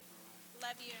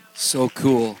So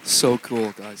cool,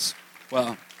 guys.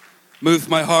 Wow. Moved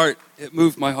my heart. It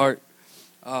moved my heart.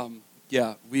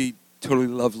 Yeah, we totally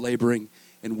love laboring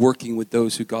and working with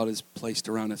those who God has placed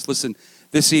around us. Listen,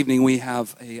 this evening we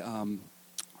have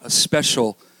a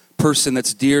special person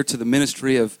that's dear to the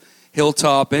ministry of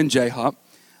Hilltop and J-Hop,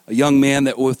 a young man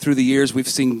that through the years we've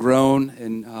seen grown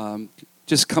and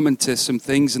just come into some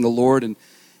things in the Lord, and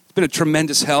it's been a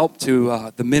tremendous help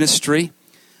to the ministry,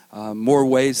 more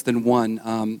ways than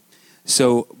one.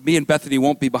 So me and Bethany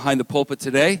won't be behind the pulpit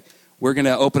today. We're going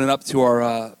to open it up to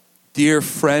our dear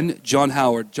friend, John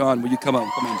Howard. John, will you come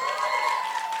on? Come on.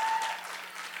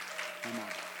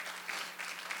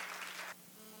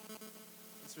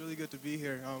 It's really good to be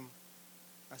here.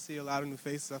 I see a lot of new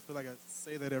faces. I feel like I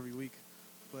say that every week,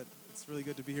 but it's really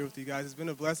good to be here with you guys. It's been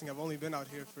a blessing. I've only been out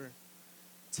here for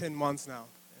 10 months now,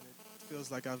 and it feels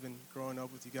like I've been growing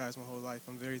up with you guys my whole life.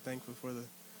 I'm very thankful for the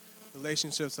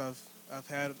relationships I've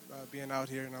had being out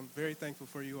here, and I'm very thankful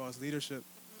for you all's leadership,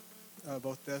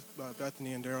 both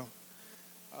Bethany and Daryl.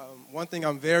 One thing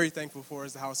I'm very thankful for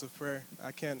is the house of prayer.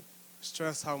 I can't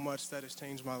stress how much that has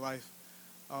changed my life.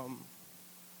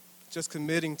 Just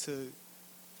committing to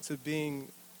being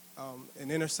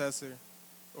an intercessor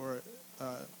or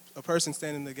a person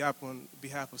standing in the gap on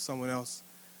behalf of someone else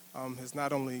has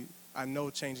not only, I know,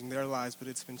 changing their lives, but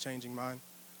it's been changing mine.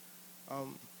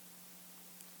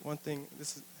 One thing,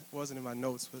 wasn't in my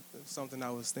notes, but it's something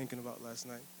I was thinking about last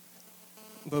night.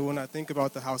 But when I think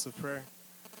about the house of prayer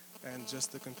and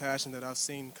just the compassion that I've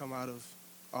seen come out of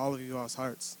all of you all's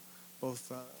hearts,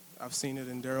 both I've seen it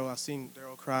in Daryl, I've seen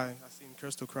Daryl cry, I've seen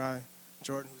Crystal cry,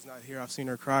 Jordan, who's not here, I've seen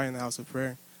her cry in the house of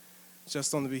prayer,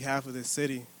 just on the behalf of this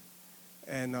city.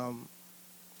 And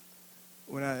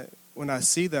when I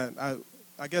see that,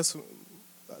 I guess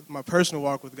my personal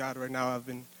walk with God right now, I've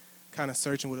been kind of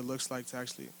searching what it looks like to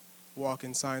actually walk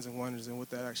in signs and wonders and what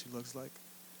that actually looks like.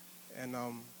 And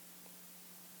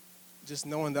just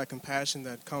knowing that compassion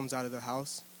that comes out of the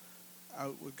house,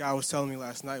 what God was telling me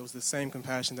last night was the same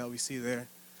compassion that we see there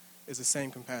is the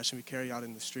same compassion we carry out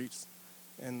in the streets.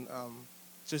 And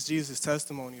just Jesus'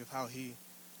 testimony of how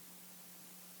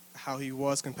he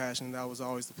was compassionate, that was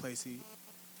always the place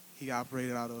he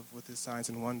operated out of with his signs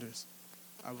and wonders.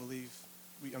 I believe,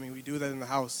 we do that in the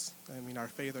house. Our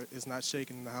faith is not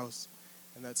shaken in the house.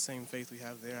 And that same faith we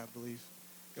have there, I believe.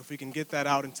 If we can get that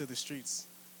out into the streets,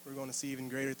 we're going to see even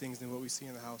greater things than what we see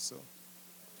in the house. So,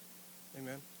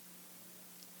 amen.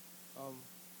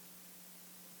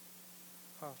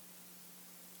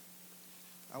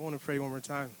 I want to pray one more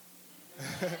time.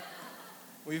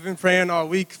 We've been praying all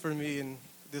week for me in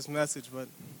this message, but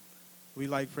we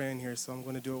like praying here, so I'm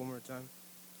going to do it one more time.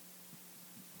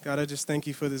 God, I just thank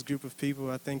you for this group of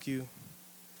people. I thank you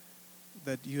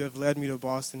that you have led me to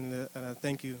Boston, and I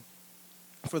thank you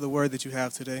for the word that you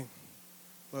have today.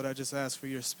 Lord, I just ask for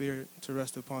your spirit to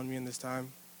rest upon me in this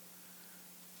time.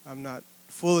 I'm not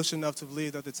foolish enough to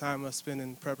believe that the time I spent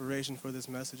in preparation for this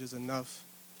message is enough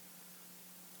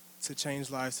to change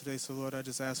lives today. So, Lord, I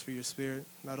just ask for your spirit,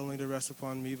 not only to rest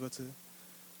upon me, but to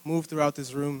move throughout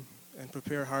this room and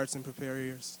prepare hearts and prepare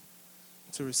ears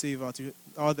to receive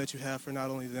all that you have for not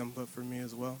only them, but for me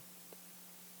as well.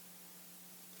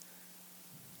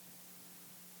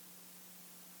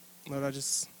 Lord, I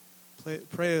just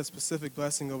pray a specific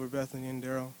blessing over Bethany and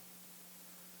Daryl.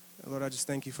 Lord, I just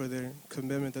thank you for their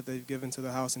commitment that they've given to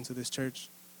the house and to this church.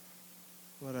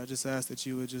 Lord, I just ask that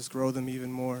you would just grow them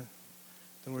even more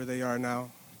than where they are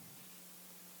now.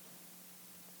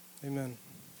 Amen.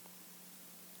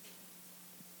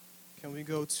 Can we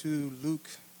go to Luke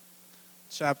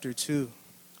chapter 2?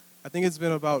 I think it's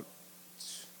been about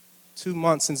 2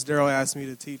 months since Daryl asked me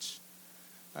to teach,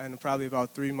 and probably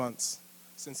about 3 months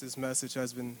since this message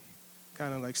has been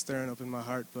kind of like stirring up in my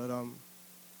heart. But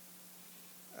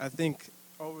I think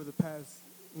over the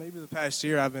past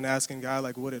year, I've been asking God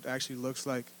like what it actually looks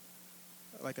like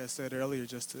I said earlier,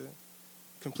 just to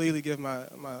completely give my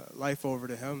life over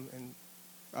to him and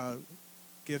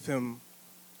give him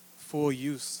full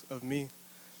use of me.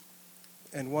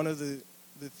 And one of the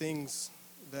things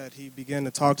that he began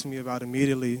to talk to me about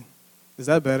immediately, is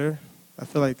that better? I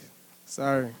feel like,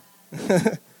 sorry.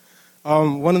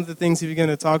 One of the things he began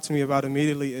to talk to me about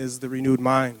immediately is the renewed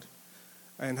mind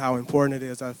and how important it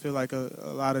is. I feel like a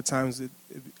lot of times it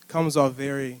comes off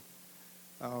very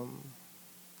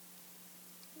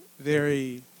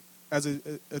as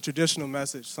a traditional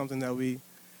message, something that we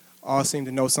all seem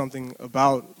to know something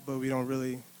about, but we don't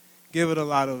really give it a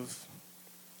lot of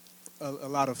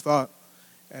thought.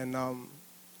 And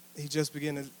he just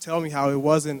began to tell me how it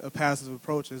wasn't a passive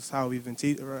approach, it's how we've been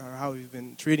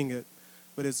treating it,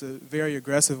 but it's a very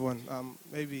aggressive one.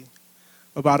 Maybe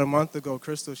about a month ago,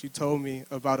 Crystal, she told me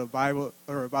about a Bible,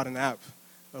 or about an app,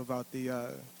 about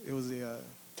it was a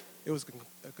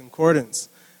concordance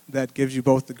that gives you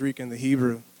both the Greek and the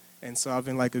Hebrew. And so I've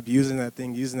been like using that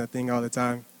thing all the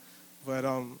time. But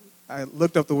I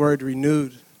looked up the word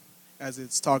renewed, as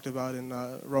it's talked about in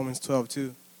Romans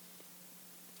 12:2.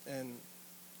 And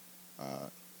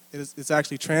it's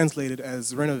actually translated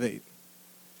as renovate.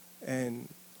 And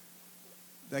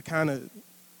that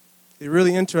it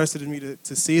really interested me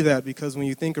to see that, because when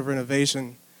you think of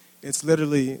renovation, it's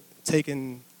literally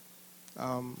taking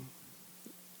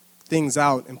things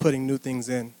out and putting new things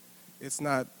in. It's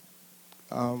not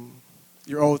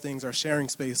your old things are sharing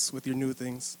space with your new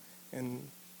things. And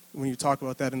when you talk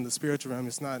about that in the spiritual realm,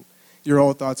 it's not your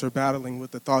old thoughts are battling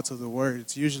with the thoughts of the Word.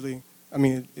 It's usually,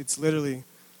 it's literally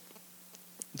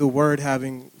the Word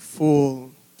having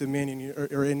full dominion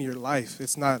or in your life.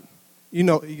 It's not, you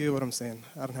get what I'm saying.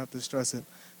 I don't have to stress it.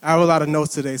 I have a lot of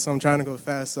notes today, so I'm trying to go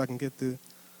fast so I can get through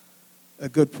a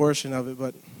good portion of it.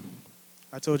 But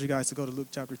I told you guys to go to Luke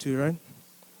chapter 2, right?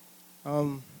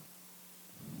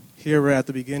 Here we're at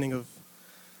the beginning of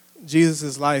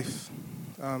Jesus' life.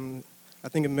 I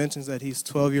think it mentions that he's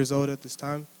 12 years old at this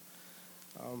time.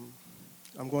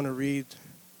 I'm going to read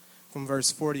from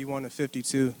verse 41 to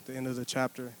 52, the end of the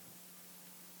chapter.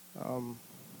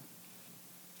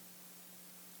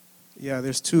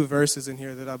 There's 2 verses in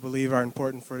here that I believe are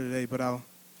important for today, but I'll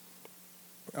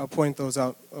point those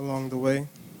out along the way.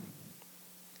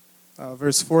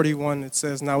 Verse 41, it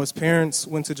says, "Now his parents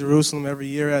went to Jerusalem every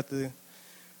year at the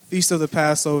feast of the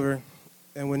Passover,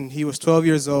 and when he was 12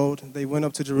 years old, they went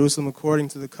up to Jerusalem according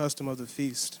to the custom of the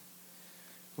feast.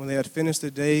 When they had finished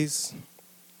the days,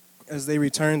 as they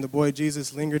returned, the boy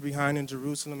Jesus lingered behind in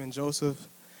Jerusalem, and Joseph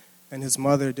and his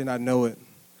mother did not know it.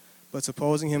 But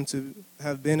supposing him to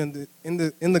have been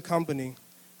in the company,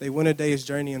 they went a day's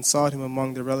journey and sought him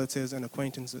among their relatives and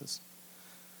acquaintances.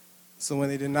 So when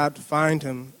they did not find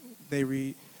him, they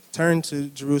returned to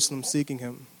Jerusalem seeking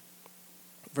him."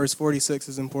 Verse 46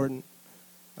 is important.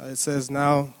 It says,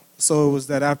 "Now, so it was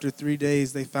that after 3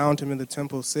 days they found him in the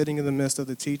temple, sitting in the midst of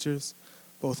the teachers,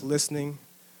 both listening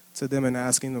to them and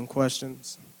asking them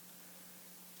questions.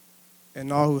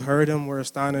 And all who heard him were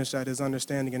astonished at his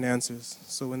understanding and answers.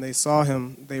 So when they saw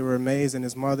him, they were amazed, and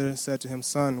his mother said to him,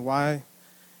 'Son, why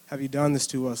have you done this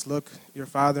to us? Look, your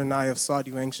father and I have sought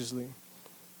you anxiously.'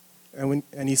 And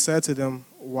he said to them,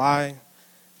 'Why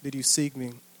did you seek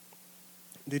me?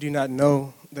 Did you not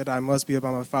know that I must be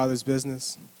about my father's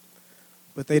business?'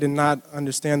 But they did not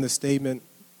understand the statement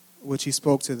which he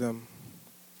spoke to them.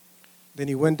 Then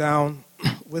he went down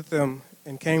with them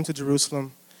and came to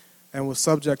Jerusalem and was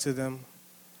subject to them.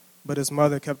 But his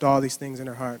mother kept all these things in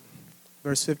her heart."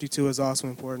 Verse 52 is also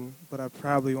important, but I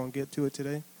probably won't get to it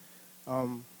today.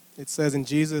 It says, "And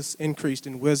Jesus increased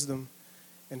in wisdom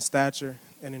and stature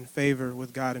and in favor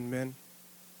with God and men."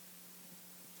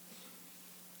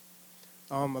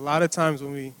 A lot of times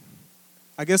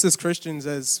I guess as Christians,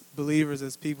 as believers,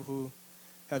 as people who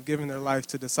have given their life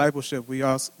to discipleship, we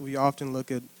often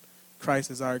look at Christ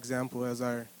as our example, as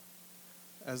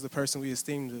the person we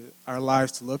esteem our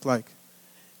lives to look like.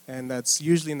 And that's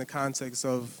usually in the context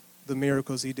of the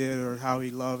miracles he did, or how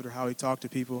he loved, or how he talked to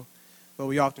people. But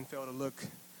we often fail to look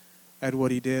at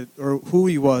what he did, or who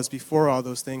he was before all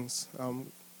those things.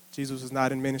 Jesus was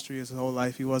not in ministry his whole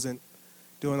life. He wasn't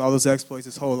doing all those exploits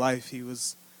his whole life. He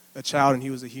was a child, and he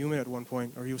was a human at one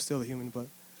point, or he was still a human.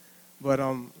 But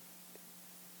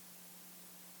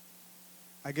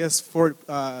I guess for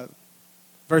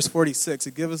verse 46,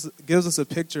 it gives us a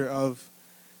picture of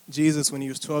Jesus when he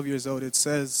was 12 years old. It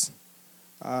says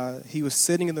he was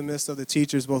sitting in the midst of the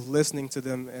teachers, both listening to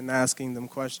them and asking them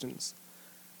questions.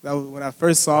 When I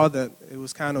first saw that, it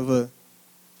was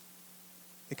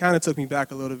it kind of took me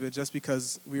back a little bit, just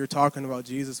because we were talking about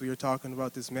Jesus. We were talking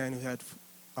about this man who had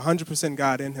 100%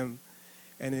 God in him,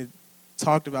 and it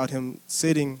talked about him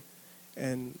sitting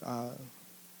and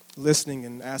listening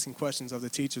and asking questions of the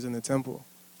teachers in the temple,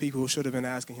 people who should have been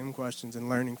asking him questions and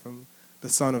learning from the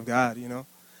Son of God,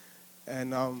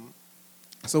 And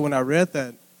so when I read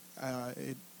that,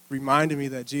 it reminded me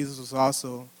that Jesus was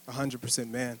also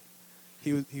 100% man.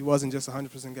 He wasn't just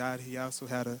 100% God. He also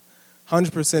had a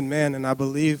 100% man, and I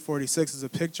believe 46 is a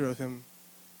picture of him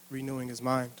renewing his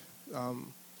mind,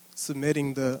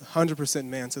 submitting the 100%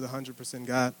 man to the 100%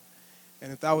 God.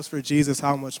 And if that was for Jesus,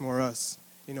 how much more us,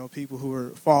 people who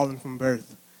were fallen from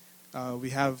birth.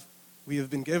 We have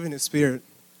been given his spirit,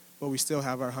 but we still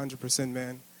have our 100%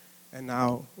 man, and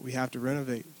now we have to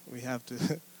renovate. We have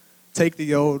to take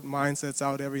the old mindsets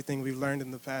out, everything we've learned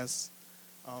in the past,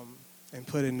 and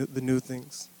put in the new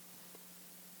things.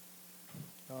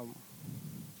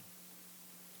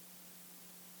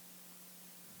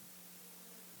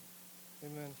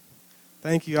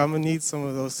 Thank you. I'm going to need some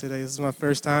of those today. This is my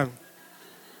first time.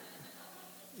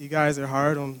 You guys are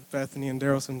hard on Bethany and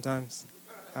Daryl sometimes.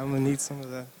 I'm going to need some of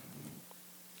that.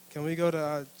 Can we go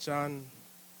to John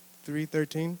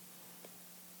 3:13?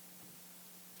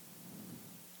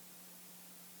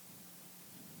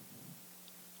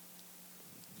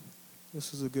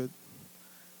 This is a good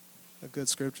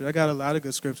scripture. I got a lot of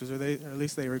good scriptures, or at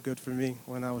least they were good for me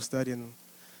when I was studying them.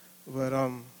 But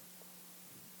or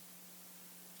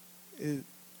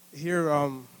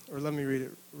let me read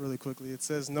it really quickly. It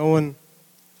says, "No one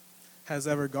has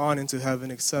ever gone into heaven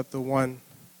except the one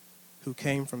who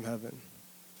came from heaven."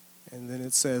 And then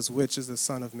it says, "Which is the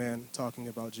Son of Man," talking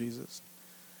about Jesus.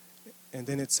 And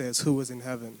then it says, "Who is in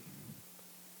heaven?"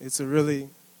 It's a really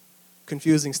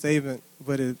confusing statement,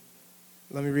 but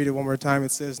let me read it one more time.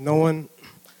 It says, "No one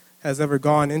has ever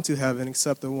gone into heaven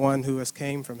except the one who has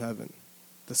came from heaven,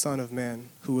 the Son of Man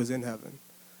who is in heaven."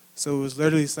 So it was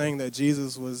literally saying that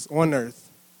Jesus was on earth,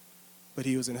 but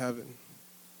he was in heaven.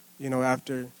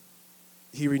 After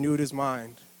he renewed his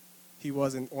mind, he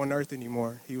wasn't on earth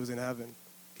anymore. He was in heaven.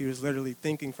 He was literally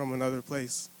thinking from another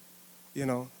place.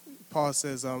 Paul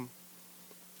says, I'm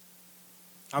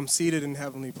seated in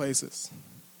heavenly places.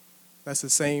 That's the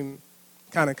same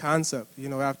kind of concept.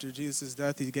 After Jesus'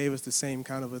 death, he gave us the same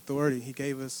kind of authority. He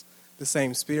gave us the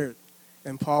same spirit.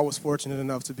 And Paul was fortunate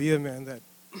enough to be a man that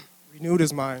renewed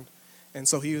his mind. And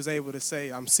so he was able to say,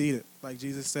 I'm seated. Like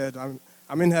Jesus said, I'm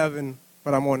in heaven,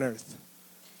 but I'm on earth.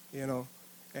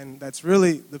 And that's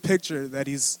really the picture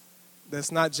that's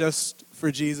not just for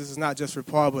Jesus, it's not just for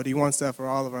Paul, but he wants that for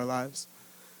all of our lives.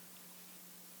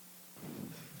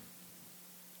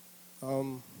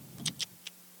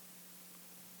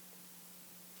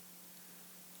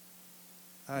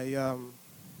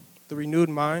 The renewed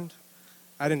mind,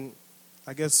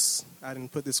 I guess I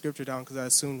didn't put the scripture down because I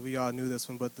assumed we all knew this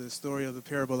one, but the story of the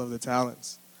parable of the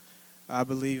talents. I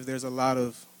believe there's a lot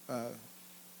of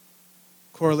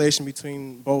correlation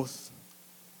between both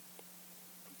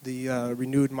the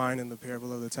renewed mind and the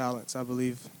parable of the talents. I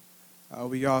believe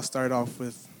we all start off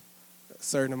with a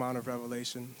certain amount of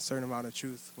revelation, a certain amount of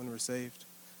truth when we're saved.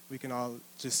 We can all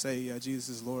just say, Jesus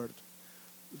is Lord.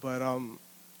 But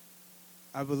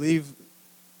I believe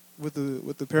with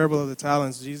the parable of the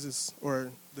talents, Jesus,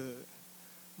 or the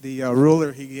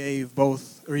ruler, he gave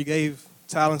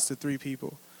talents to 3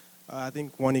 people. I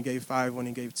think one he gave 5, one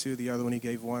he gave 2, the other one he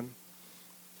gave 1.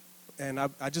 And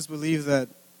I just believe that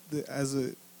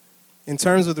in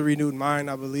terms of the renewed mind,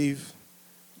 I believe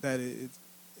that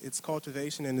it's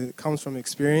cultivation and it comes from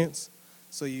experience.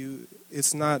 So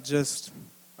it's not just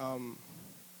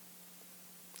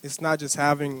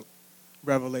having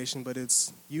revelation, but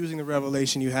it's using the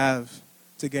revelation you have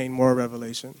to gain more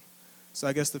revelation. So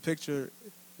I guess the picture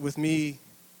with me,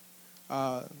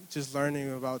 just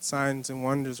learning about signs and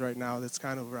wonders right now, that's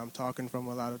kind of where I'm talking from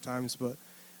a lot of times, but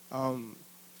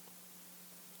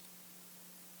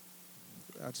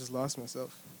I just lost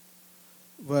myself.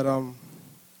 But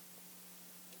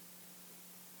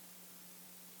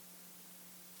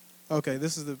okay,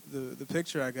 this is the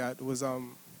picture I got was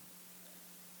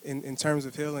in terms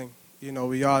of healing.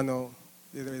 We all know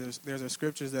there's a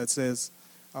scriptures that says,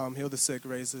 heal the sick,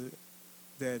 raise the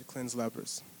dead, cleanse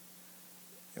lepers.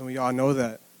 And we all know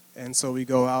that. And so we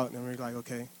go out and we're like,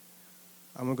 okay,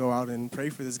 I'm going to go out and pray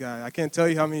for this guy. I can't tell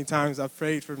you how many times I've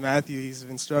prayed for Matthew. He's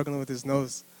been struggling with his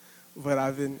nose. But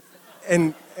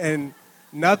and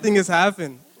nothing has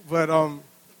happened. But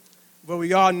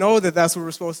we all know that that's what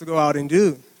we're supposed to go out and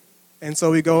do. And so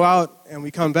we go out and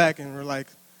we come back and we're like,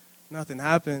 nothing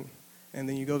happened. And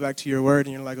then you go back to your word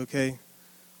and you're like, okay,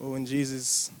 well, when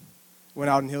Jesus went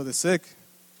out and healed the sick,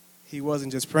 he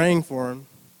wasn't just praying for him.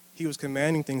 He was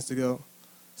commanding things to go.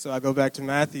 So I go back to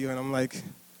Matthew and I'm like,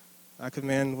 I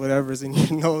command whatever's in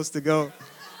your nose to go.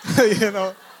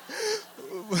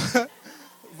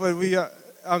 But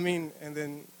and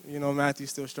then, Matthew's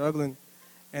still struggling.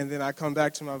 And then I come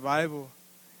back to my Bible,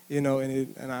 and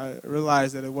I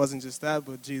realized that it wasn't just that,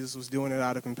 but Jesus was doing it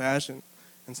out of compassion.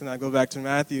 And so then I go back to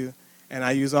Matthew, and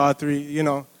I use all 3,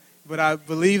 But I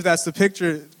believe that's the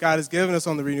picture God has given us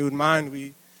on the renewed mind.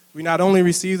 We not only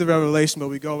receive the revelation, but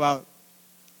we go out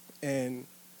and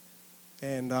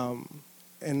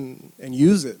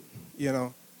use it,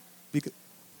 Because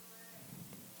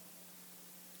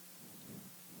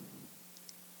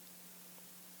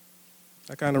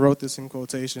I kind of wrote this in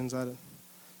quotations,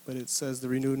 but it says the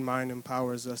renewed mind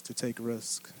empowers us to take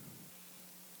risk.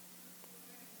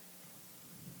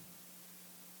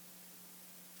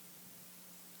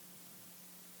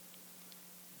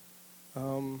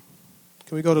 Can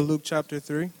we go to Luke chapter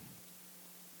 3?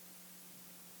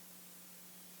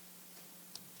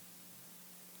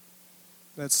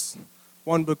 That's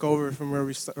one book over from where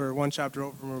or one chapter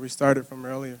over from where we started from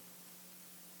earlier.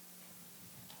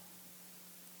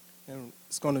 And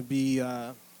it's going to be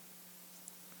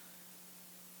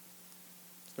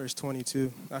verse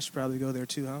 22. I should probably go there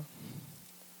too, huh?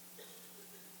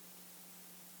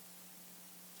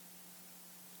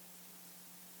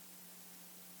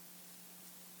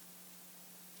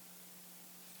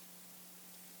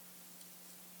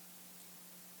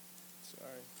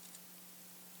 Sorry.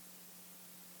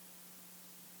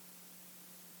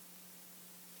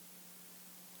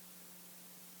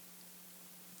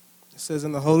 It says,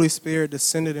 "And the Holy Spirit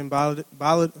descended in bodily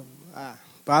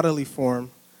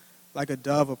form like a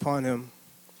dove upon him,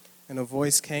 and a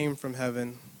voice came from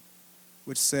heaven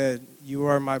which said, 'You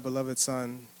are my beloved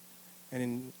Son,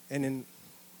 and in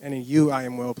you I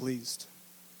am well pleased.'"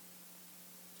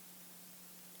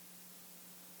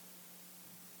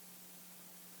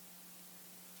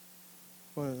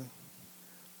 Well,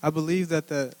 I believe that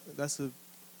that's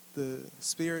the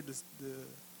Spirit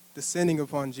descending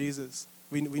upon Jesus.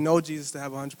 We know Jesus to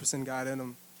have 100% God in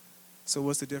him. So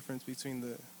what's the difference between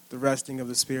the resting of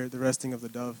the Spirit, the resting of the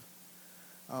dove?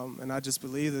 And I just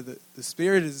believe that the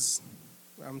Spirit is,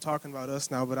 I'm talking about us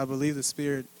now, but I believe the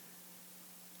Spirit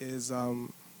is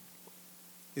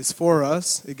for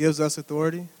us. It gives us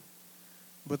authority,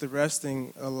 but the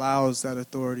resting allows that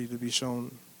authority to be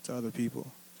shown to other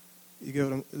people. You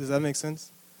get does that make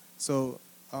sense? So,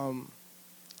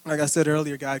 like I said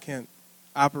earlier, God can't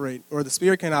operate, or the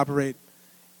Spirit can't operate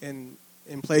in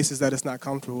places that it's not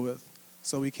comfortable with.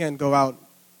 So we can't go out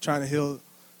trying to heal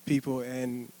people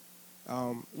and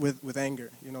with anger.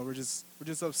 You know, we're just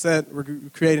upset. We're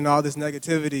creating all this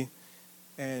negativity,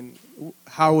 and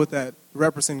how would that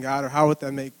represent God, or how would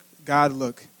that make God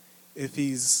look if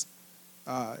He's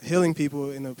healing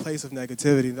people in a place of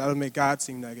negativity? That would make God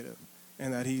seem negative,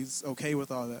 and that He's okay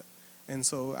with all that. And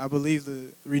so I believe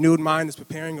the renewed mind is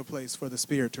preparing a place for the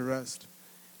Spirit to rest.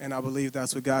 And I believe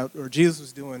that's what God, or Jesus,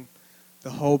 was doing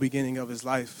the whole beginning of his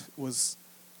life, was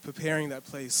preparing that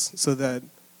place so that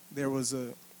there was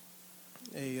a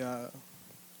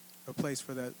place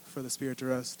for the Spirit to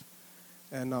rest.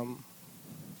 And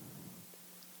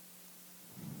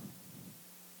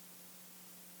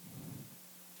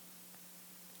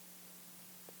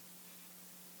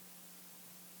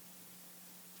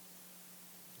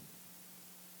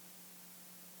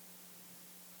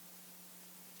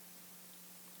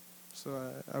so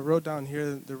I wrote down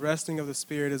here, the resting of the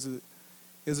Spirit is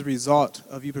a result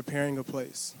of you preparing a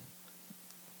place.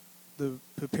 You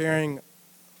preparing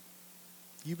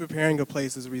a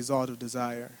place is a result of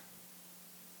desire.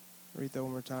 I'll read that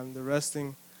one more time. The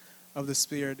resting of the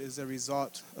Spirit is a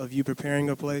result of you preparing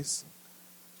a place.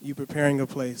 You preparing a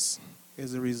place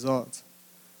is a result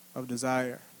of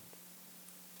desire.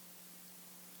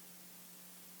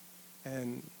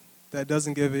 And that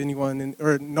doesn't give anyone,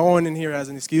 or no one in here has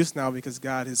an excuse now, because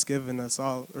God has given us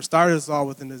all, or started us all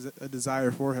with a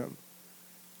desire for Him.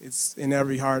 It's in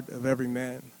every heart of every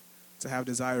man to have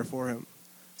desire for Him.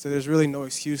 So there's really no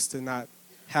excuse to not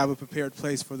have a prepared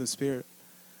place for the Spirit.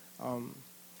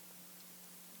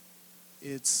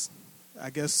 It's, I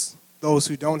guess, those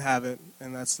who don't have it,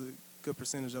 and that's a good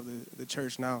percentage of the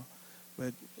church now.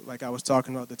 But like I was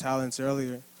talking about the talents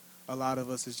earlier, a lot of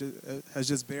us has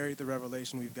just buried the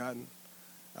revelation we've gotten.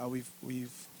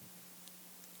 We've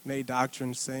made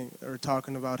doctrines saying, or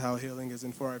talking about how healing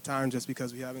isn't for our time just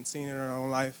because we haven't seen it in our own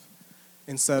life,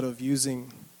 instead of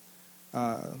using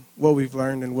what we've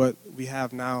learned and what we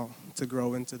have now to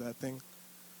grow into that thing.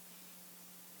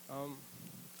 I'm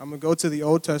going to go to the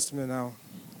Old Testament now.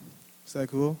 Is that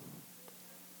cool?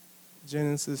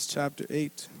 Genesis chapter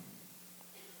 8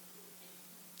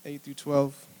 through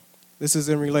 12. This is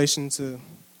in relation to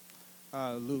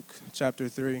Luke chapter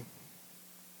 3.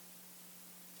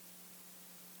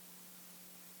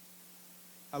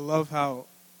 I love how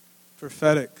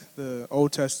prophetic the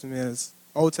Old Testament is.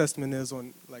 Old Testament is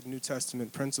on like New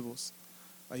Testament principles.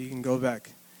 Like you can go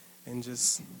back and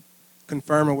just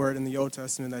confirm a word in the Old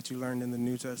Testament that you learned in the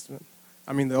New Testament.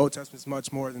 I mean, the Old Testament is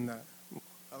much more than that,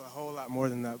 a whole lot more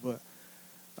than that. But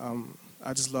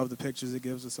I just love the pictures it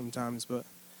gives us sometimes. But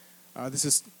this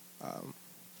is,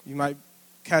 you might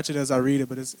catch it as I read it,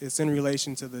 but it's in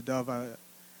relation to the dove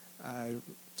I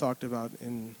talked about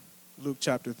in Luke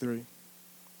chapter 3.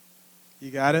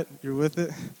 You got it? You're with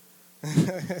it?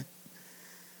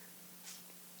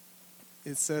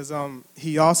 It says,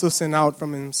 he also sent out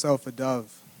from himself a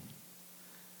dove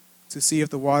to see if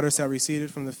the waters had receded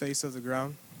from the face of the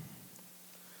ground.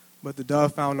 But the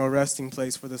dove found no resting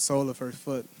place for the sole of her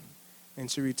foot, and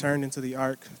she returned into the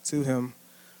ark to him,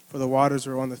 for the waters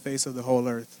were on the face of the whole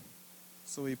earth.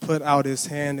 So he put out his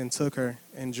hand and took her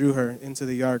and drew her into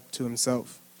the ark to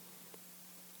himself.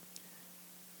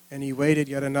 And he waited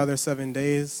yet another 7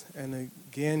 days, and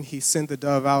again he sent the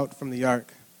dove out from the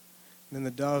ark. Then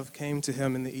the dove came to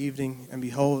him in the evening, and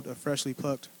behold, a freshly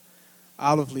plucked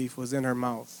olive leaf was in her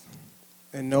mouth.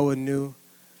 And Noah knew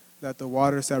that the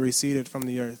waters had receded from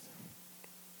the earth.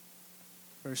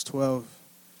 Verse 12.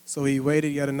 So he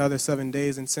waited yet another 7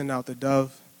 days and sent out the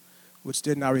dove, which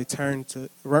did not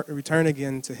return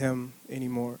again to him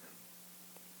anymore.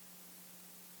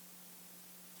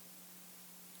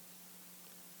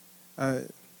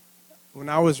 When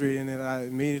I was reading it, I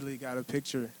immediately got a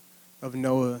picture of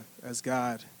Noah as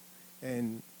God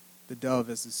and the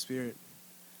dove as the Spirit.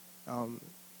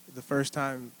 The first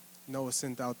time Noah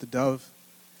sent out the dove,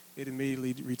 it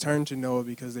immediately returned to Noah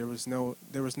because there was no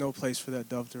place for that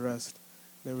dove to rest.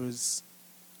 There was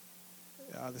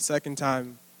the second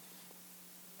time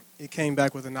it came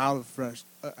back with an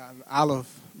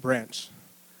olive branch,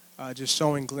 just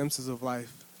showing glimpses of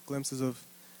life, glimpses of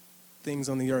things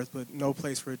on the earth, but no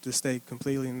place for it to stay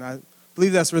completely. And I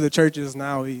believe that's where the church is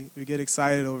now. We get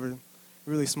excited over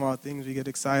really small things. We get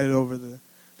excited over the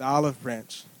olive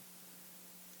branch.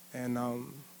 And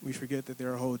we forget that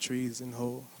there are whole trees and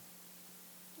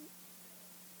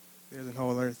there's a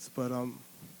whole earth. But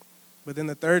then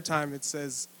the third time it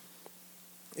says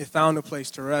it found a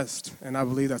place to rest. And I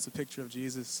believe that's a picture of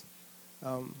Jesus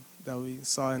that we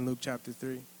saw in Luke chapter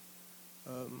 3.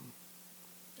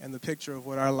 And the picture of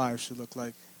what our lives should look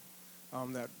like,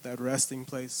 that resting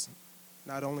place,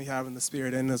 not only having the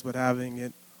Spirit in us, but having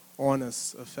it on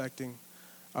us, affecting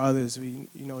others. We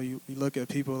look at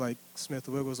people like Smith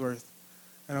Wigglesworth,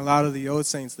 and a lot of the old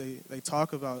saints, they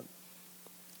talk about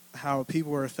how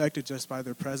people were affected just by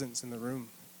their presence in the room.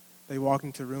 They walk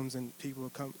into rooms and people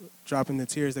would come dropping the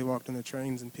tears. They walked on the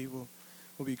trains and people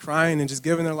would be crying and just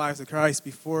giving their lives to Christ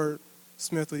before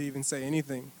Smith would even say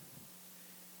anything.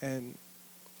 And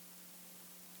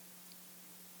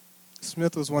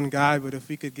Smith was one guy, but if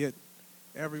we could get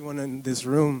everyone in this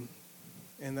room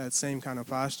in that same kind of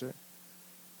posture,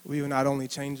 we would not only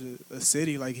change a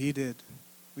city like he did,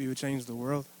 we would change the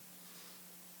world.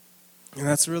 And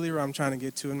that's really where I'm trying to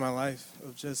get to in my life,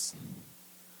 of just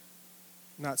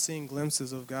not seeing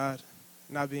glimpses of God,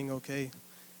 not being okay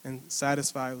and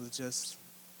satisfied with just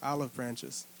olive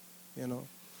branches,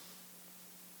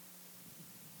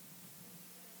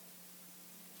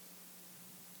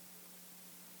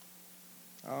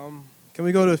 Can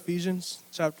we go to Ephesians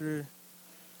chapter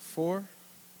 4?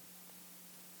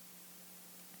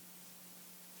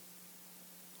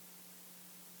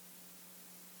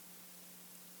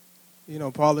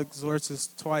 Paul exhorts us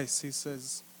twice. He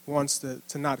says once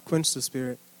to not quench the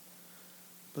Spirit,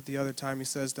 but the other time he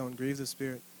says don't grieve the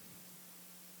Spirit.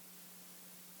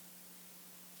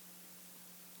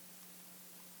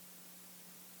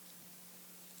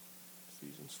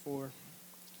 Ephesians 4,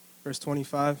 verse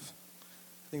 25.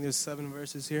 I think there's 7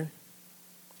 verses here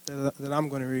that I'm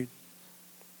going to read.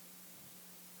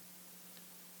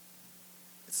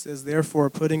 It says, therefore,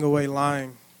 putting away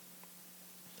lying,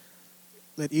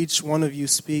 let each one of you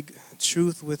speak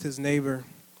truth with his neighbor,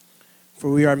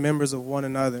 for we are members of one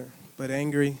another. But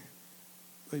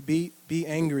be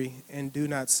angry and do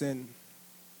not sin.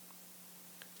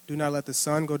 Do not let the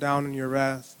sun go down in your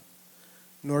wrath,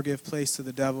 nor give place to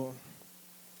the devil.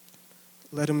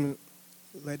 Let him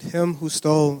who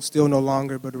stole steal no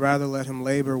longer, but rather let him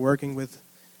labor, working with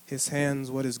his hands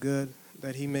what is good,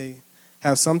 that he may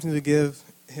have something to give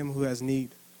him who has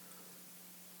need.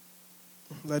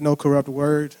 Let no corrupt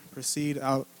word proceed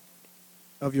out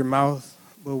of your mouth,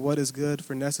 but what is good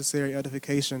for necessary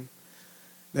edification,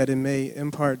 that it may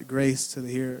impart grace to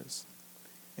the hearers.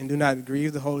 And do not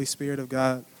grieve the Holy Spirit of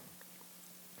God,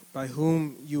 by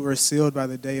whom you were sealed by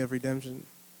the day of redemption.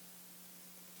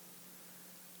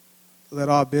 Let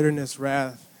all bitterness,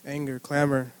 wrath, anger,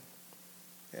 clamor,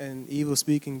 and evil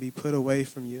speaking be put away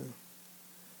from you,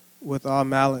 with all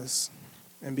malice,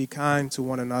 and be kind to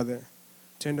one another,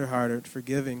 tenderhearted,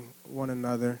 forgiving one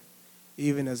another,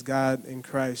 even as God in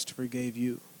Christ forgave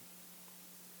you.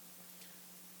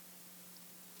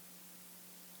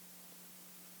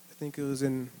 I think it was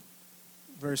in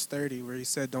verse 30 where he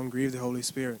said, don't grieve the Holy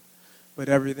Spirit. But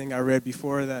everything I read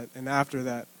before that and after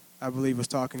that, I believe was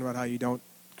talking about how you don't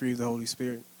grieve the Holy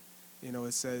Spirit.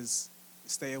 It says,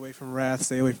 stay away from wrath,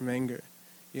 stay away from anger.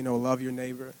 Love your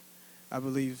neighbor. I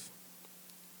believe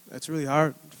that's really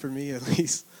hard for me, at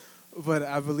least. But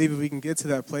I believe if we can get to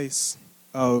that place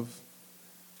of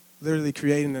literally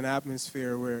creating an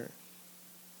atmosphere where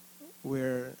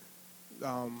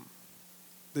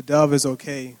the dove is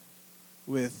okay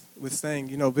with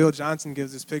saying, Bill Johnson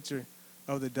gives this picture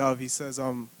of the dove. He says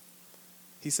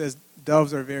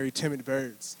doves are very timid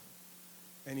birds.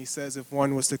 And he says if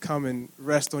one was to come and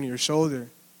rest on your shoulder,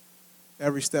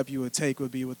 every step you would take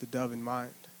would be with the dove in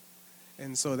mind.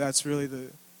 And so that's really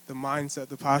the mindset,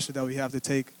 the posture that we have to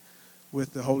take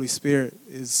with the Holy Spirit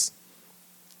is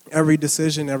every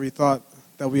decision, every thought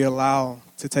that we allow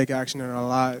to take action in our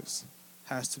lives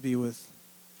has to be with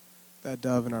that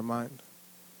dove in our mind.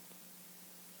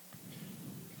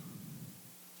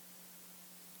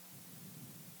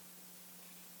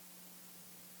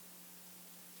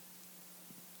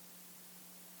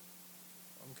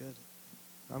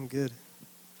 I'm good. I'll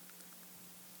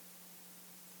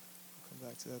come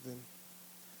back to that then.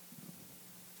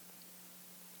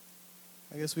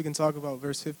 I guess we can talk about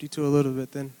verse 52 a little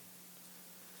bit then.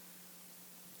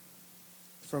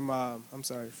 From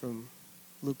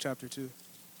Luke chapter 2.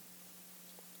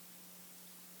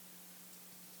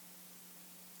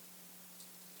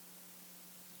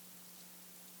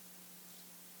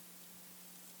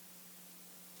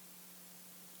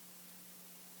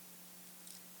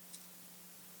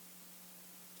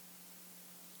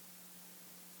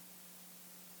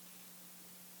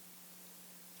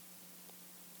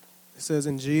 It says,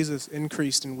 "And Jesus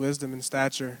increased in wisdom and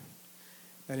stature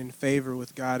and in favor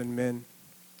with God and men."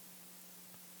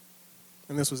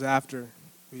 And this was after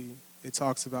it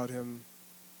talks about him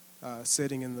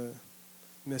sitting in the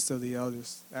midst of the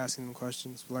elders, asking them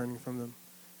questions, learning from them.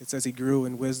 It says he grew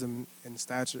in wisdom and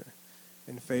stature,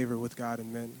 in favor with God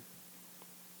and men.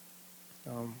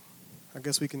 I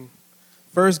guess we can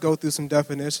first go through some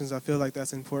definitions. I feel like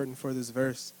that's important for this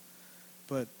verse.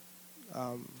 But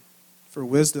for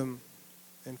wisdom,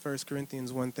 in 1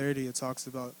 Corinthians 1:30, it talks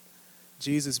about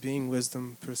Jesus being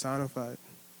wisdom personified.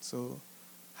 So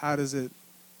how do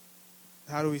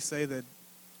we say that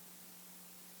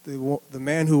the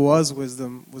man who was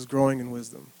wisdom was growing in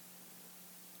wisdom?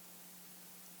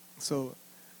 So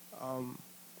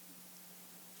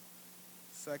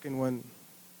second one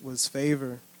was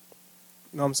stature.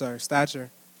 And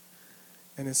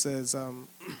it says,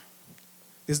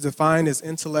 is defined as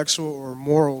intellectual or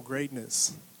moral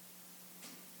greatness.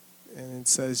 And it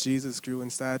says Jesus grew in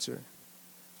stature.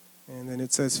 And then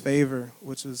it says favor,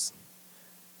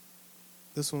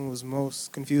 this one was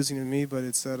most confusing to me, but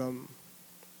it said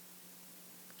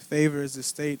favor is the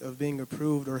state of being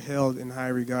approved or held in high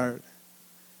regard.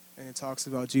 And it talks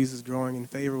about Jesus growing in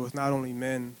favor with not only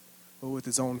men, but with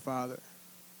his own Father.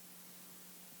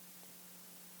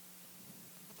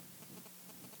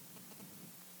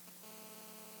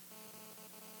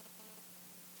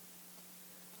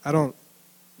 I don't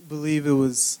believe it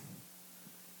was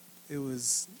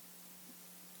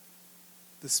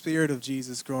the spirit of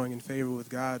Jesus growing in favor with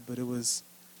God, but it was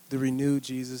the renewed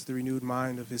Jesus, the renewed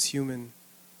mind of his human,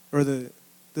 or the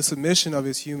submission of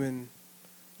his human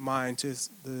mind to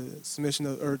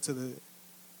the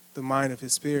mind of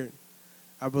his spirit.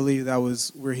 I believe that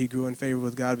was where he grew in favor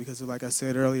with God because, like I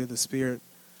said earlier, the spirit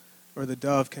or the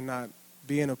dove cannot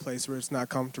be in a place where it's not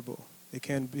comfortable. It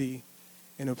can be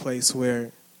in a place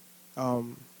where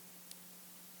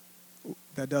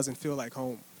that doesn't feel like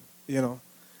home,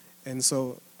 And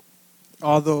so,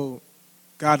 although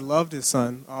God loved his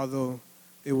son, although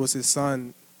it was his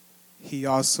son,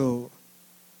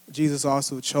 Jesus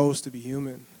also chose to be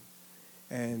human,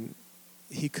 and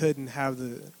he couldn't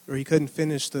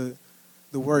finish the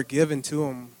work given to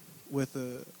him with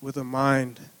a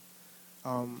mind,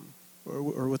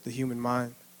 or with the human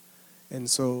mind. And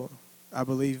so, I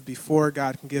believe before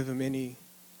God can give him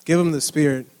the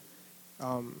Spirit,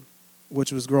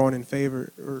 which was growing in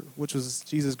favor, or which was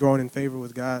Jesus growing in favor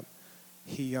with God,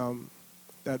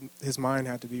 that his mind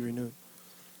had to be renewed.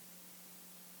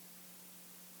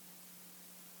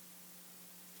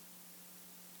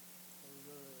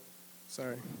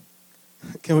 Sorry.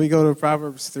 Can we go to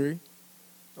Proverbs 3,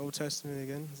 Old Testament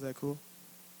again? Is that cool?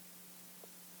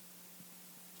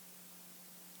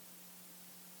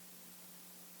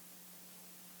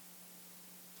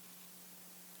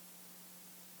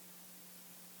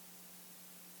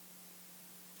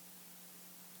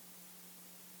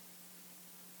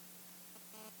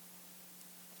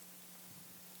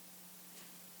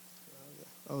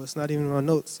 Oh, it's not even in my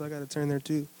notes, so I got to turn there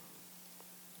too.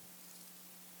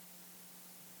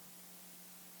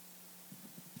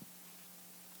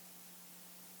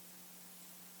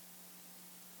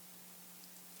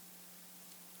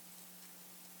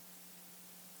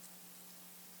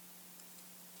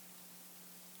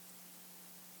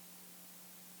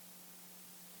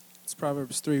 It's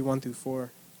Proverbs 3, 1 through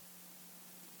 4.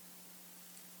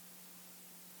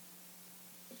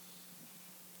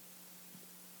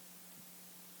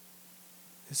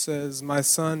 It says, "My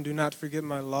son, do not forget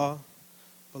my law,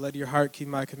 but let your heart keep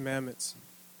my commandments.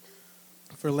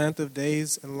 For length of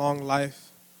days and long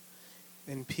life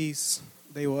and peace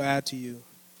they will add to you.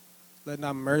 Let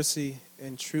not mercy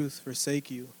and truth forsake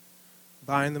you.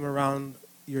 Bind them around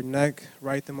your neck,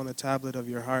 write them on the tablet of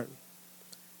your heart,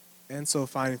 and so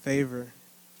find favor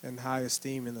and high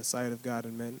esteem in the sight of God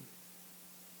and men."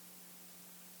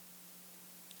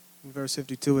 In verse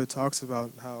 52, it talks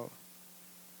about how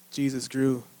Jesus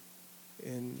grew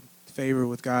in favor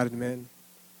with God and men.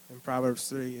 In Proverbs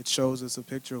 3, it shows us a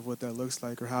picture of what that looks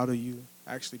like, or how do you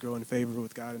actually grow in favor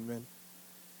with God and men.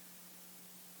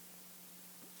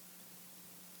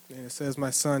 And it says, "My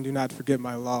son, do not forget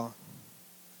my law,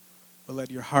 but let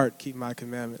your heart keep my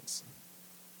commandments."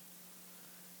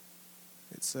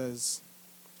 It says,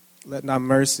 "Let not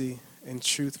mercy and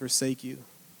truth forsake you.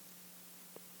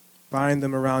 Bind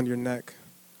them around your neck.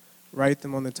 Write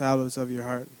them on the tablets of your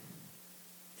heart."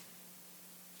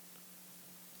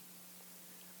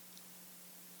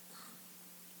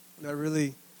 That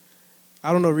really,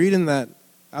 I don't know, reading that,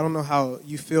 I don't know how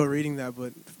you feel reading that,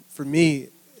 but for me,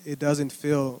 it doesn't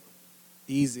feel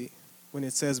easy when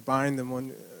it says bind them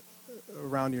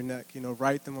around your neck,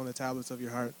 write them on the tablets of your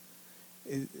heart.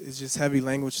 It's just heavy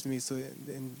language to me, so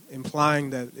implying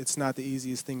that it's not the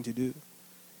easiest thing to do.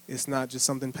 It's not just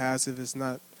something passive. It's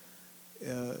not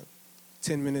a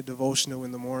 10-minute devotional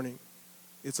in the morning.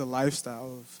 It's a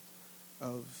lifestyle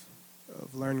of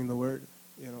learning the word,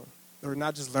 or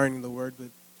not just learning the word, but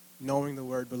knowing the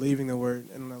word, believing the word,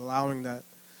 and allowing that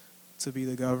to be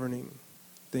the governing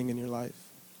thing in your life.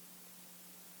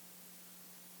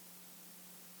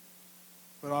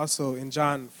 But also in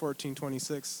John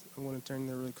 14:26, I want to turn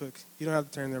there really quick. You don't have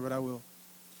to turn there, but I will.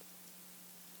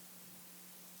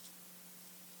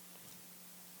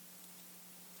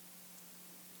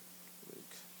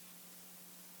 Luke,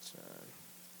 John.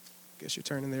 Guess you're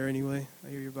turning there anyway. I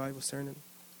hear your Bible's turning.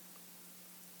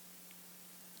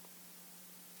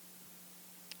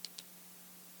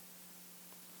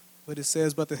 But it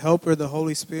says, "But the Helper, the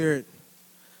Holy Spirit,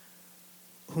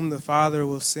 whom the Father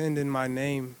will send in my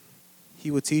name,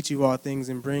 he will teach you all things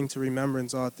and bring to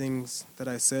remembrance all things that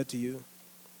I said to you."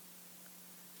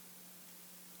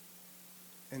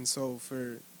 And so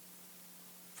for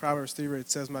Proverbs 3, where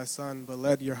it says, "My son, but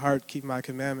let your heart keep my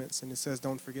commandments," and it says,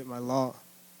 "Don't forget my law."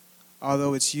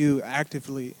 Although it's you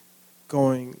actively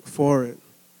going for it,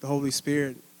 the Holy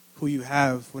Spirit, who you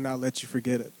have, will not let you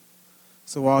forget it.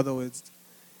 So although it's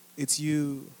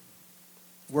you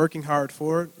working hard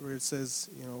for it, where it says,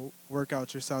 work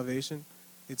out your salvation,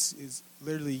 it's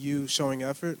literally you showing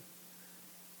effort.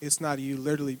 It's not you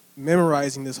literally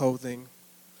memorizing this whole thing,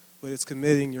 but it's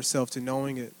committing yourself to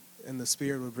knowing it, and the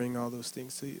Spirit will bring all those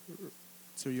things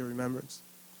to your remembrance.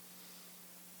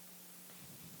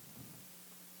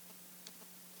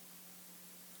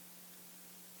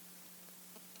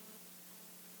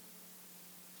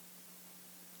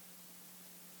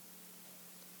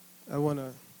 I want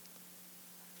to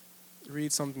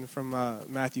read something from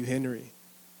Matthew Henry.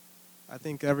 I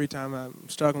think every time I'm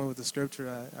struggling with the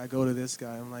scripture, I go to this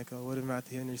guy. I'm like, "Oh, what did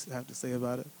Matthew Henry have to say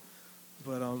about it?"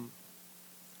 But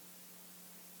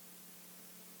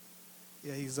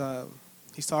yeah, he's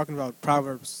talking about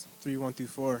Proverbs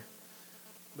 3:1-4.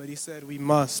 But he said, "We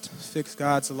must fix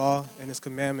God's law and his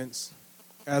commandments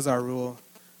as our rule,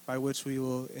 by which we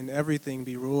will in everything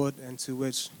be ruled and to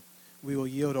which we will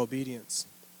yield obedience.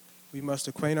 We must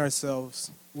acquaint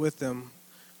ourselves with them,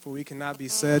 for we cannot be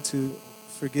said to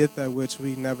forget that which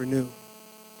we never knew."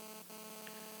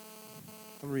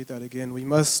 I'll read that again. "We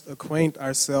must acquaint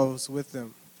ourselves with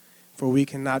them, for we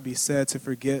cannot be said to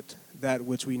forget that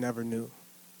which we never knew.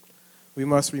 We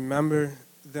must remember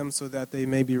them so that they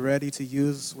may be ready to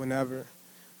use whenever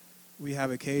we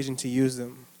have occasion to use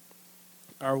them.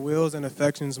 Our wills and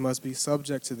affections must be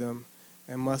subject to them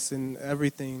and must in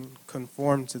everything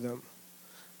conform to them.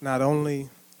 Not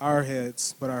only our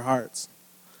heads, but our hearts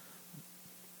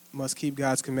must keep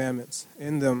God's commandments.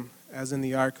 In them, as in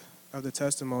the ark of the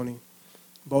testimony,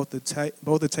 both the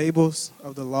tables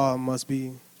of the law must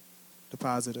be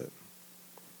deposited.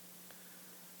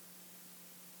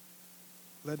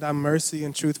 Let not mercy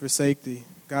and truth forsake thee.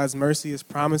 God's mercy is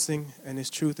promising, and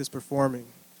his truth is performing.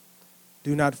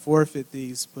 Do not forfeit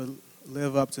these, but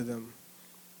live up to them,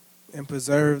 and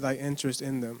preserve thy interest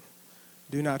in them.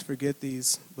 Do not forget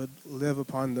these, but live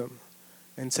upon them,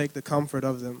 and take the comfort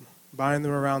of them. Bind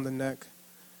them around the neck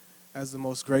as the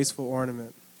most graceful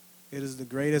ornament. It is the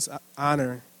greatest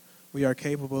honor we are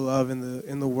capable of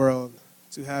in the world,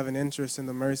 to have an interest in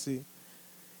the mercy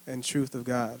and truth of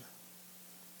God."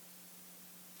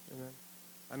 Amen.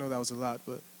 I know that was a lot,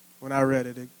 but when I read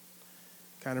it, it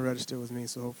kind of registered with me,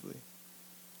 so hopefully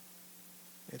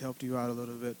it helped you out a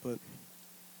little bit. But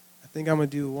I think I'm going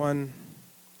to do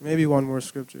maybe one more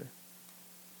scripture.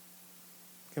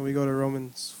 Can we go to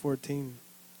Romans 14?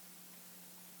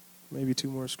 Maybe two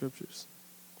more scriptures,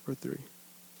 or three.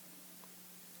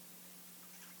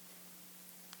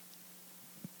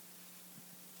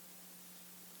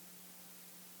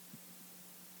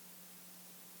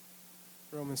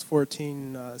 Romans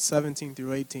 14, 17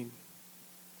 through 18.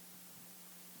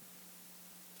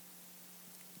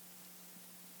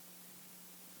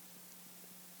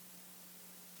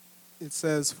 It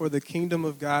says, "For the kingdom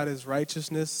of God is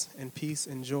righteousness and peace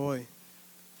and joy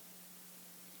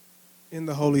in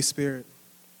the Holy Spirit.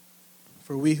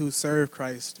 For we who serve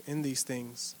Christ in these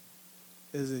things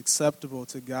is acceptable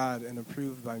to God and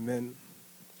approved by men."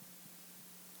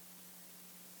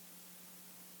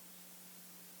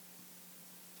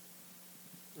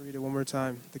 Read it one more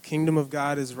time. "The kingdom of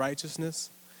God is righteousness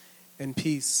and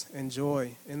peace and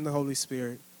joy in the Holy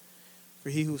Spirit. For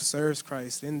he who serves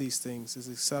Christ in these things is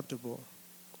acceptable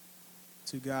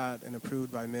to God and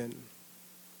approved by men."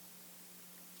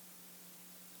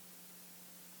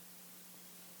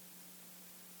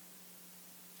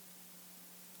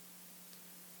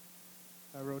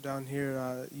 I wrote down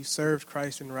here, you served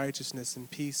Christ in righteousness and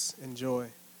peace and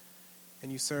joy.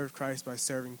 And you served Christ by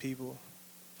serving people.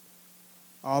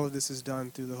 All of this is done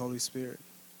through the Holy Spirit.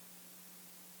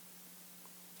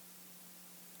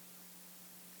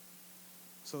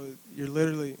 So you're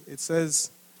literally, it says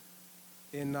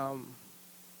in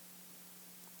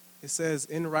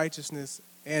righteousness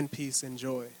and peace and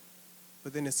joy.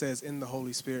 But then it says in the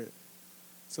Holy Spirit.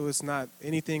 So it's not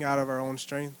anything out of our own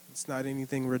strength. It's not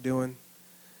anything we're doing.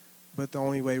 But the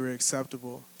only way we're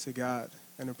acceptable to God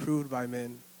and approved by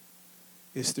men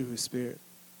is through His Spirit.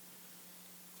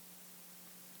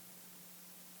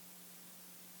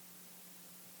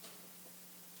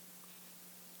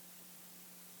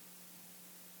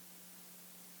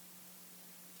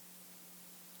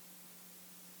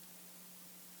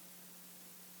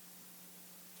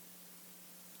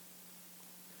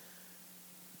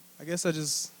 I guess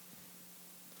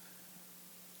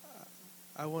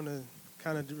I want to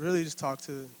kind of really just talk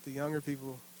to the younger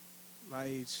people my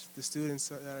age, the students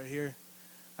that are here.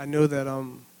 I know that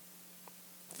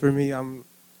for me, I'm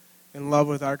in love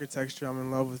with architecture. I'm in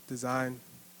love with design.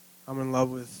 I'm in love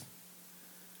with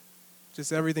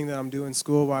just everything that I'm doing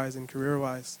school-wise and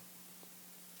career-wise.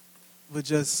 But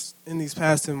just in these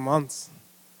past 10 months,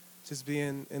 just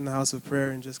being in the house of prayer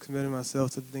and just committing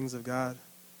myself to the things of God,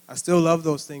 I still love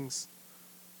those things,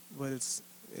 but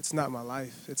it's not my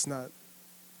life. It's not.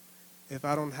 If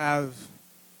I don't have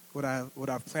what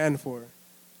I've planned for,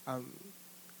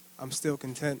 I'm still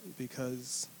content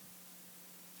because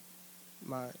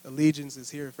my allegiance is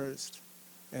here first,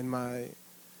 and I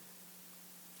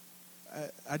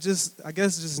guess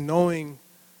just knowing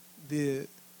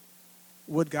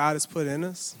what God has put in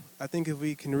us. I think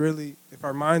if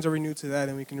our minds are renewed to that,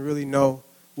 and we can really know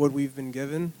what we've been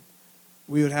given,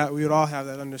 we would all have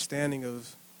that understanding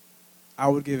of, I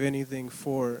would give anything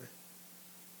for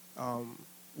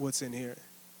what's in here.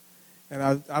 And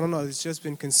I don't know, it's just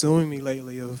been consuming me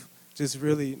lately of just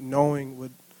really knowing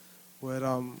what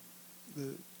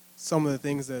some of the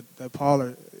things that Paul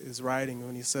is writing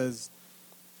when he says,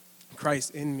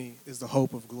 Christ in me is the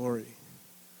hope of glory.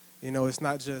 You know, it's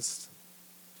not just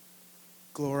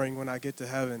glorying when I get to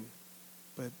heaven,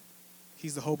 but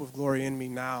He's the hope of glory in me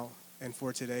now and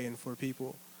for today and for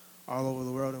people all over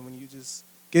the world. And when you just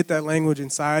get that language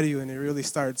inside of you and it really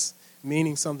starts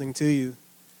meaning something to you,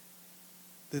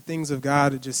 the things of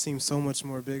God, it just seems so much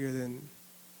more bigger than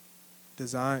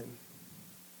design.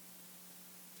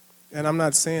 And I'm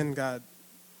not saying God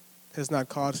has not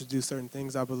called us to do certain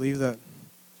things. I believe that.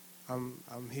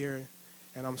 I'm here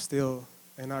and I'm still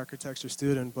an architecture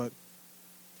student, but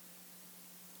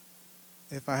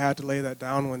if I had to lay that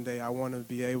down one day, I want to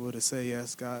be able to say,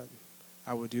 yes, God,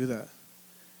 I would do that.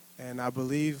 And I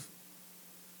believe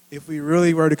if we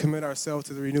really were to commit ourselves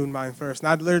to the renewed mind first,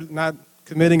 not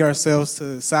committing ourselves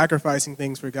to sacrificing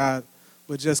things for God,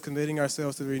 but just committing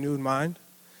ourselves to the renewed mind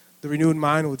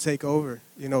will take over.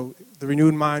 You know, the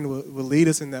renewed mind will lead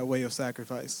us in that way of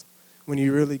sacrifice. When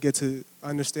you really get to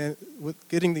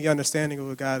getting the understanding of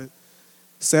what God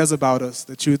says about us,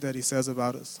 the truth that He says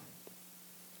about us.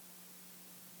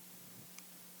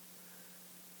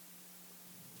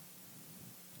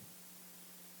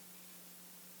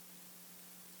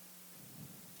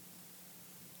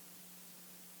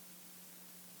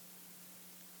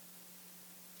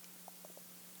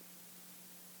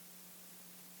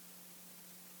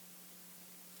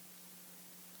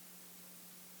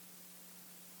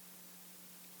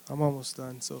 I'm almost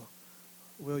done, so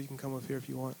Will, you can come up here if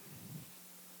you want.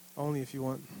 Only if you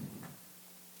want.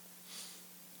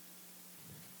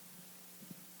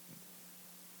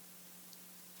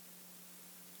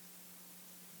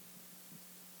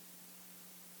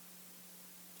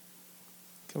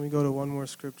 Can we go to one more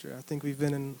scripture? I think we've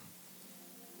been in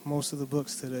most of the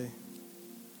books today.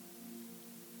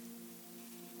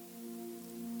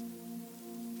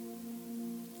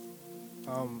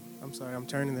 I'm sorry, I'm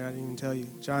turning there. I didn't even tell you.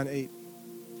 John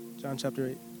chapter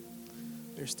 8,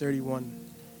 verse 31.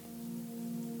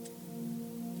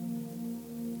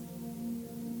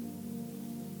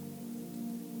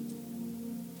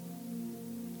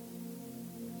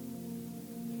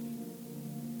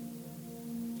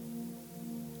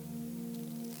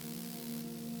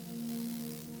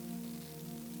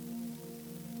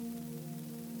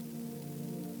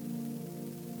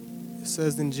 It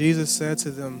says, then Jesus said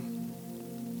to them,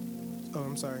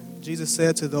 Jesus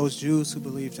said to those Jews who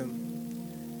believed him,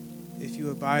 if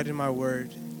you abide in my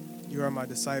word, you are my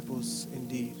disciples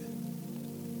indeed.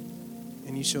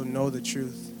 And you shall know the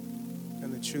truth,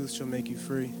 and the truth shall make you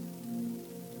free.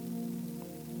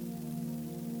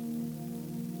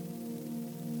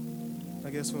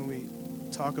 I guess when we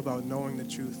talk about knowing the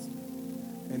truth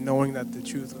and knowing that the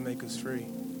truth will make us free,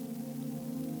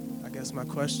 I guess my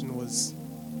question was,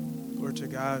 or to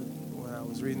God when I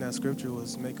was reading that scripture,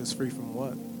 was make us free from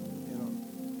what?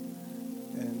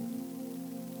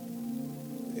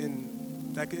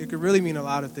 And that it could really mean a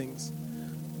lot of things.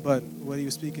 But what he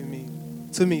was speaking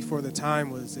to me for the time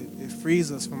was it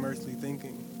frees us from earthly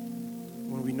thinking.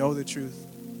 When we know the truth,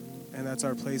 and that's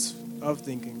our place of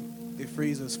thinking, it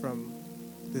frees us from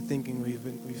the thinking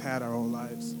we've had our whole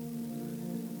lives.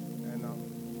 And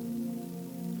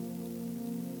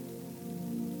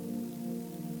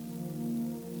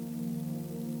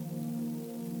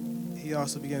he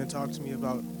also began to talk to me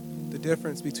about the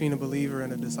difference between a believer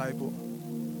and a disciple.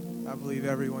 I believe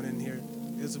everyone in here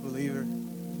is a believer,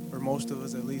 or most of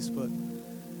us at least, but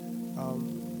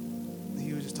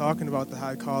he was just talking about the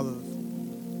high call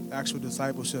of actual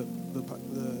discipleship,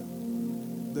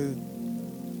 the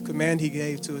command he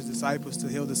gave to his disciples to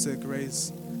heal the sick,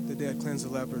 raise the dead, cleanse the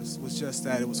lepers, was just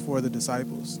that. It was for the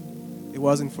disciples. It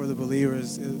wasn't for the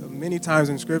believers. Many times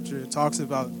in Scripture, it talks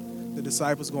about the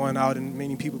disciples going out and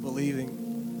many people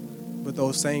believing, but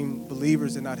those same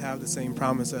believers did not have the same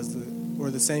promise or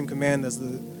the same command as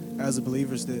the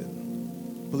believers did.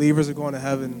 Believers are going to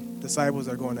heaven, disciples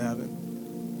are going to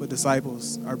heaven, but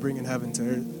disciples are bringing heaven to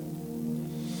earth.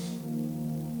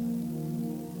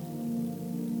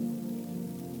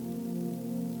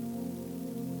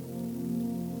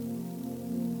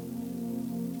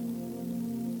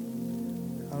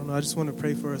 I don't know, I just want to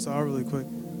pray for us all really quick,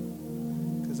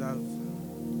 because I've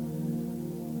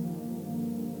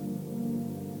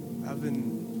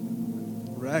been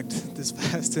wrecked this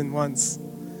past 10 months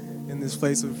in this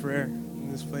place of prayer,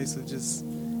 in this place of just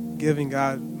giving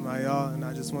God my all, and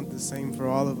I just want the same for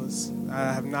all of us.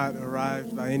 I have not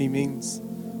arrived by any means,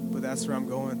 but that's where I'm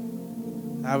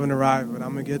going. I haven't arrived, but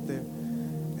I'm going to get there.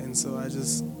 And so I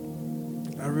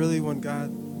really want God,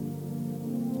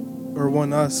 or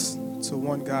want us to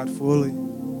want God fully,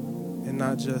 and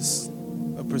not just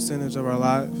a percentage of our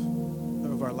life.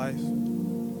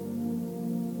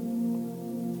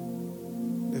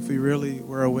 If we really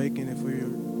were awakened, if we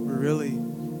were really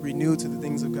renewed to the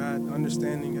things of God,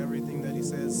 understanding everything that he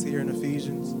says here in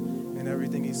Ephesians and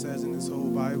everything he says in this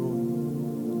whole Bible,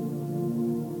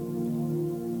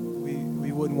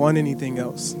 we wouldn't want anything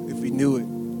else if we knew it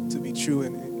to be true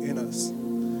in us.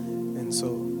 And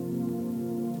so,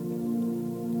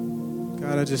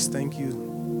 God, I just thank you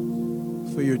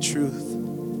for your truth.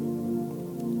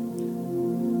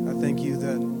 I thank you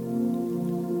that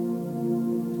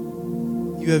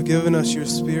you have given us your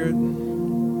Spirit,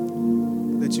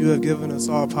 that you have given us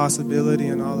all possibility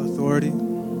and all authority.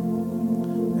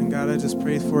 And God, I just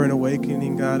pray for an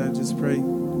awakening. God, I just pray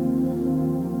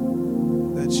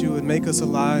that you would make us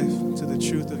alive to the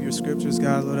truth of your scriptures,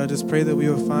 God. Lord, I just pray that we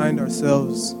will find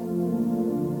ourselves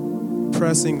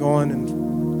pressing on and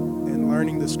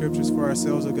learning the scriptures for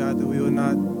ourselves, oh God, that we will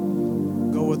not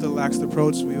go with a lax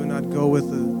approach. We will not go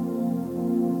with a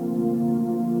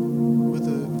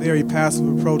very passive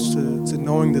approach to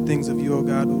knowing the things of you, oh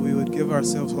God, but we would give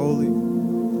ourselves wholly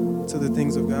to the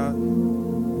things of God.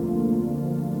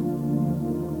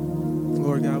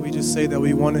 Lord God, we just say that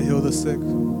we want to heal the sick.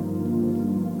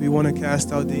 We want to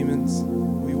cast out demons.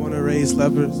 We want to raise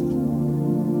lepers.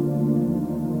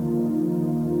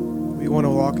 We want to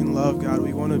walk in love, God.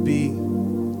 We want to be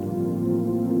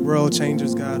world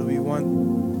changers, God. We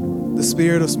want the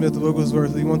spirit of Smith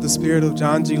Wigglesworth. We want the spirit of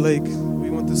John G. Lake. We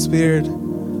we want the spirit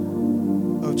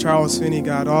of Charles Finney,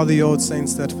 God, all the old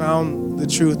saints that found the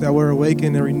truth, that were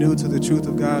awakened and renewed to the truth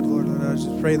of God, Lord, I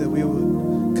just pray that we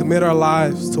would commit our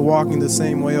lives to walking the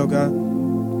same way, oh God.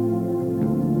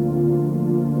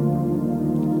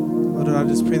 Lord, I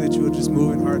just pray that you would just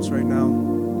move in hearts right now.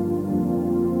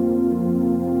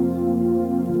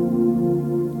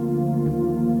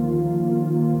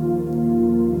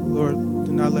 Lord,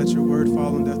 do not let your word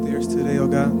fall on deaf ears today, oh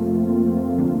God.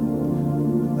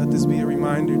 Let this be a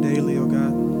reminder daily, oh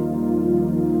God.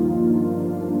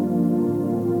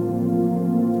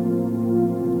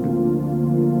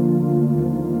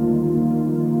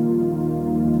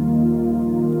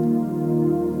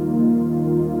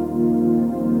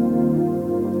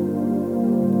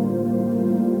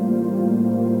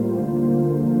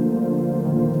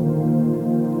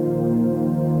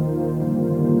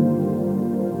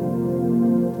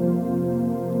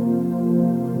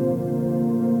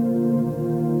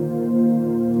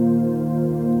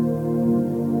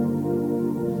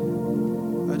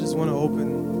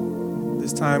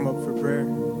 Time up for prayer.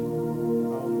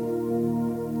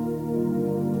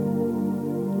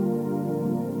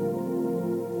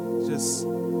 Just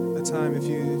a time if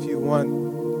you want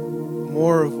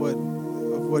more of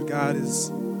what God is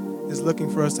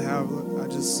looking for us to have. I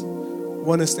just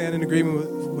want to stand in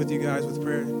agreement with you guys with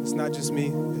prayer. It's not just me.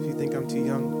 If you think I'm too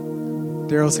young,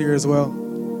 Daryl's here as well.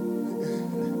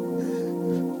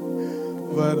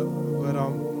 but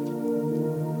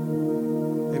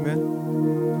amen.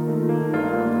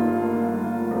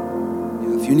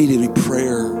 If you need any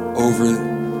prayer over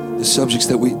the subjects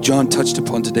that John touched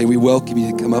upon today, we welcome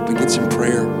you to come up and get some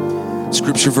prayer.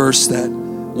 Scripture verse that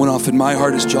went off in my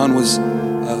heart as John was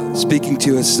speaking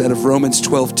to us is out of Romans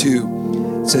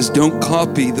 12:2. It says, "Don't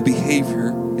copy the behavior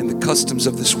and the customs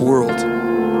of this world,